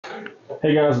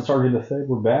Hey guys, it's RJ the Fed.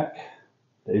 We're back.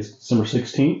 Today's December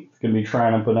 16th. Going to be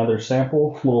trying up another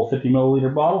sample, little 50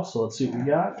 milliliter bottle. So let's see what we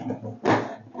got.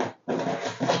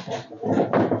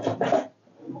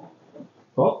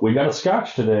 Oh, we got a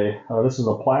scotch today. This is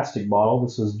a plastic bottle.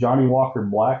 This is Johnny Walker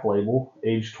Black Label,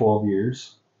 aged 12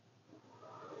 years.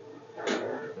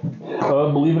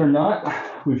 Believe it or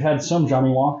not, we've had some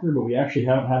Johnny Walker, but we actually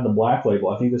haven't had the Black Label.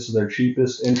 I think this is their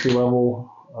cheapest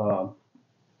entry-level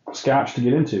scotch to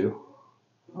get into.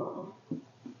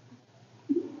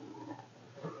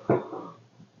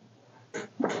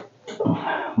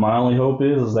 My only hope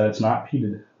is that it's not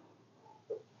peated.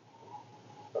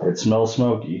 It smells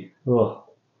smoky. Ugh.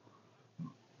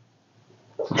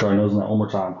 Try nosing that one more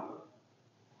time.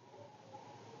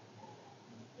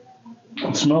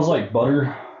 It smells like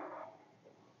butter.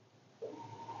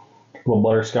 A little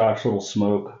butterscotch, a little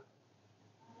smoke.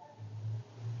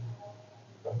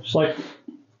 Just like,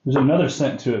 there's another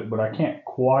scent to it, but I can't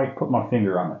quite put my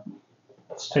finger on it.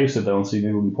 Let's taste it though and see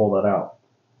maybe we can pull that out.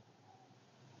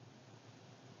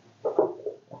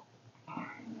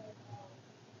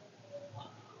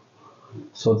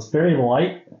 So it's very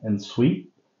light and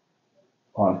sweet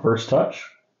on first touch.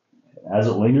 As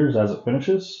it lingers, as it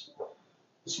finishes,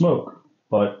 smoke.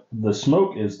 But the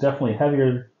smoke is definitely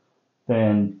heavier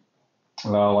than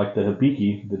like the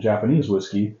Hibiki, the Japanese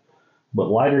whiskey, but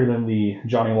lighter than the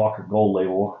Johnny Walker Gold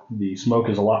Label. The smoke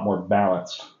is a lot more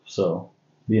balanced. So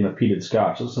being a peated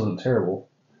scotch, this isn't terrible.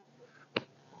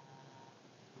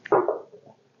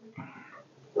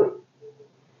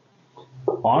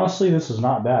 Honestly, this is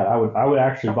not bad. I would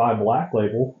actually buy Black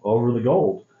Label over the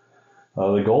Gold.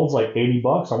 The Gold's like $80.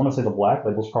 I want to say the Black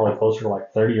Label's probably closer to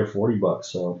like 30 or $40.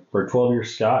 So for a 12-year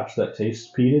scotch that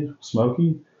tastes peated,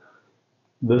 smoky,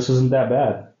 this isn't that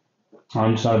bad.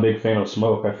 I'm just not a big fan of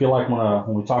smoke. I feel like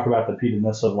when we talk about the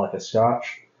peatedness of like a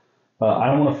scotch, I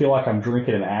don't want to feel like I'm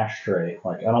drinking an ashtray.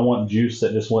 Like I don't want juice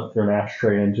that just went through an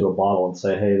ashtray into a bottle and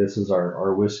say, hey, this is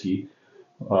our whiskey.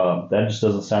 That just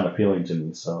doesn't sound appealing to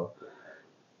me. So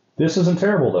this isn't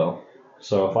terrible though.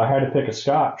 So if I had to pick a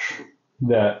scotch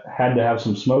that had to have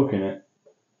some smoke in it,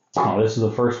 this is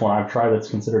the first one I've tried that's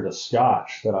considered a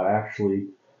scotch that I actually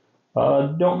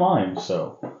don't mind.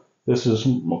 So this is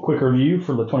a quick review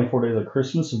for the 24 Days of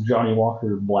Christmas of Johnny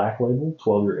Walker Black Label,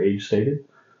 12-year age stated.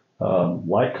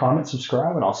 Like, comment,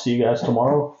 subscribe, and I'll see you guys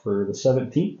tomorrow for the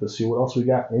 17th to see what else we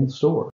got in store.